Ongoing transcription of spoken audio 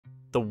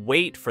The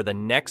wait for the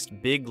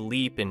next big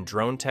leap in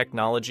drone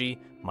technology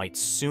might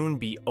soon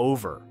be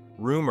over.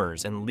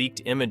 Rumors and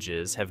leaked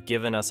images have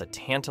given us a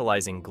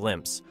tantalizing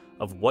glimpse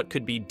of what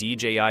could be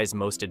DJI's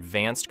most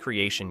advanced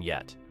creation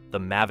yet, the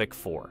Mavic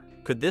 4.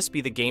 Could this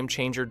be the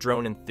game-changer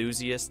drone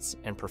enthusiasts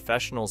and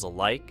professionals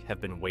alike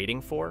have been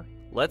waiting for?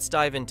 Let's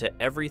dive into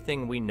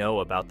everything we know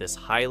about this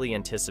highly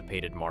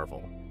anticipated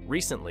marvel.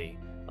 Recently,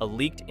 a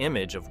leaked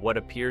image of what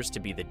appears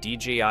to be the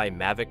DJI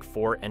Mavic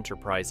 4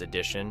 Enterprise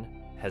Edition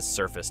has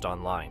surfaced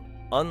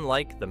online.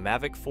 Unlike the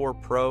Mavic 4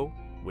 Pro,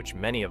 which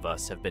many of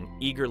us have been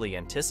eagerly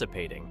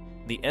anticipating,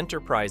 the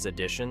Enterprise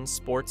Edition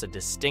sports a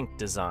distinct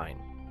design.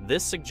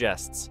 This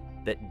suggests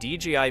that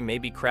DJI may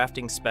be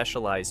crafting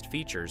specialized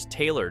features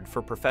tailored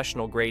for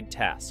professional-grade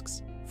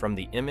tasks. From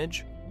the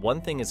image, one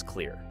thing is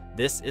clear.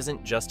 This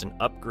isn't just an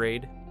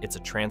upgrade, it's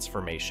a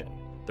transformation.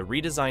 The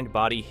redesigned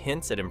body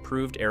hints at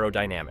improved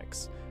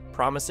aerodynamics,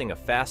 promising a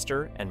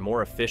faster and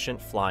more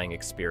efficient flying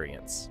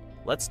experience.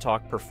 Let's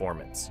talk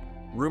performance.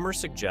 Rumors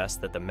suggest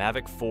that the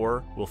Mavic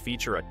 4 will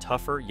feature a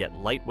tougher yet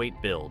lightweight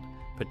build,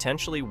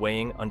 potentially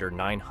weighing under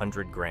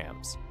 900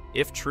 grams.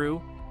 If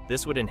true,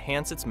 this would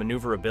enhance its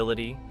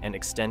maneuverability and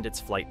extend its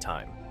flight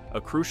time,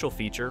 a crucial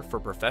feature for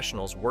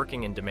professionals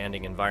working in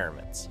demanding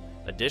environments.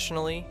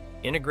 Additionally,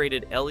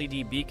 integrated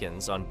LED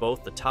beacons on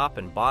both the top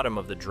and bottom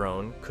of the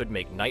drone could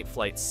make night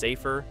flights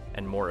safer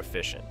and more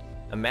efficient.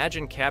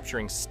 Imagine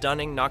capturing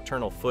stunning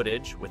nocturnal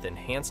footage with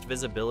enhanced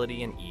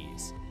visibility and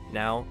ease.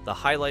 Now, the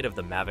highlight of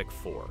the Mavic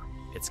 4,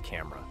 its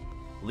camera.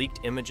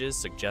 Leaked images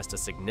suggest a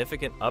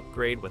significant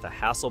upgrade with a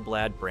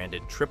Hasselblad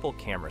branded triple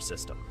camera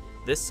system.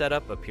 This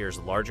setup appears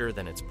larger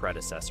than its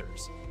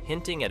predecessors,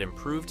 hinting at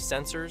improved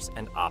sensors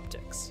and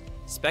optics.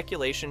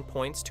 Speculation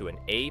points to an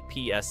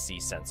APS-C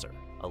sensor,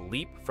 a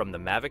leap from the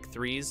Mavic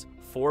 3's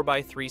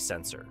 4x3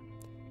 sensor.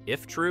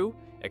 If true,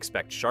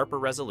 expect sharper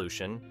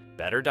resolution,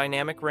 better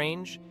dynamic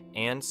range,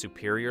 and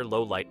superior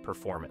low-light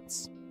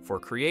performance. For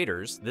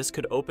creators, this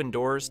could open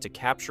doors to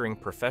capturing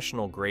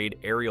professional-grade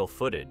aerial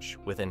footage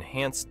with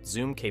enhanced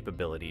zoom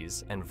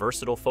capabilities and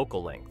versatile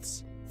focal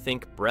lengths.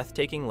 Think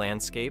breathtaking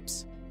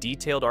landscapes,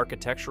 detailed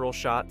architectural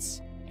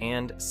shots,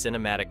 and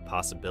cinematic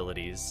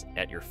possibilities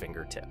at your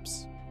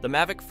fingertips. The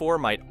Mavic 4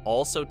 might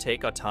also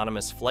take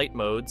autonomous flight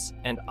modes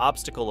and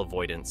obstacle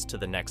avoidance to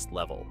the next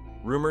level.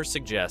 Rumors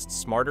suggest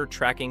smarter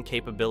tracking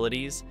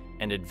capabilities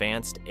and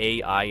advanced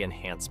AI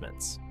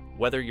enhancements.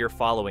 Whether you're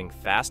following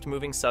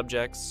fast-moving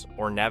subjects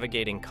or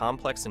navigating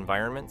complex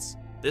environments,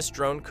 this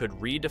drone could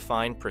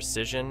redefine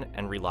precision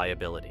and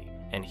reliability.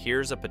 And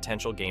here's a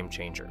potential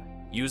game-changer: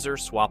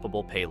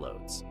 user-swappable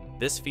payloads.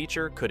 This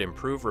feature could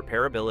improve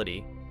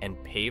repairability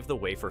and pave the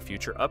way for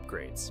future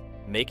upgrades,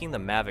 making the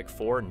Mavic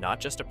 4 not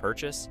just a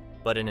purchase,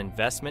 but an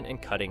investment in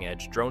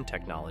cutting-edge drone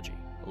technology.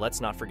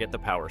 Let's not forget the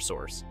power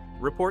source.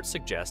 Reports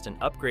suggest an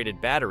upgraded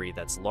battery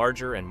that's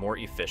larger and more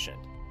efficient,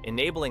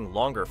 enabling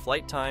longer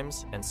flight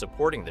times and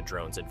supporting the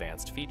drone's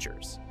advanced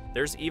features.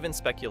 There's even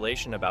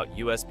speculation about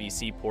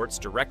USB-C ports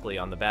directly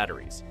on the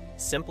batteries,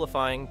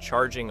 simplifying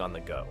charging on the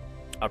go.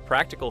 A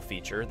practical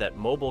feature that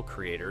mobile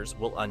creators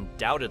will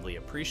undoubtedly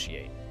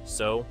appreciate.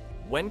 So,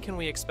 when can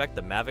we expect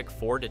the Mavic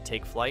 4 to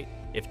take flight?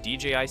 If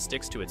DJI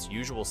sticks to its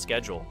usual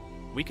schedule,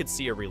 we could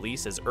see a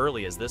release as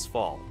early as this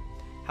fall.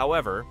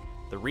 However,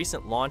 the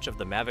recent launch of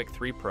the Mavic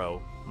 3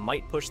 Pro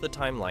might push the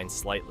timeline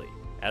slightly.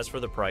 As for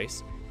the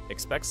price,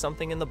 expect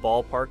something in the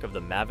ballpark of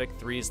the Mavic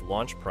 3's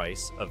launch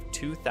price of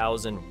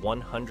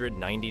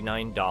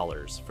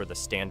 $2,199 for the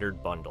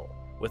standard bundle.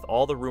 With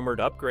all the rumored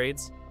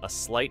upgrades, a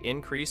slight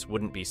increase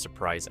wouldn't be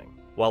surprising.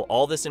 While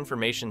all this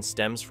information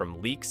stems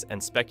from leaks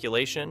and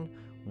speculation,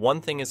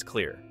 one thing is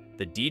clear: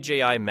 the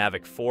DJI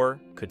Mavic 4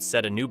 could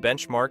set a new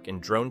benchmark in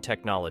drone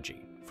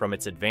technology, from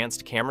its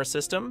advanced camera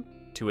system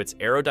to its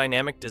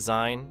aerodynamic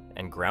design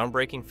and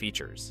groundbreaking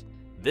features.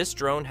 This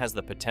drone has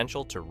the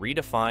potential to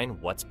redefine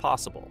what's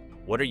possible.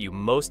 What are you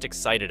most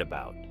excited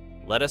about?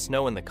 Let us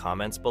know in the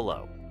comments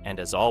below. And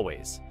as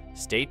always,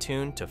 stay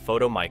tuned to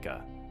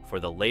Photomaica for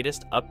the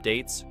latest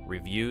updates,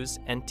 reviews,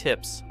 and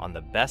tips on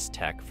the best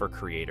tech for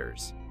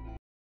creators.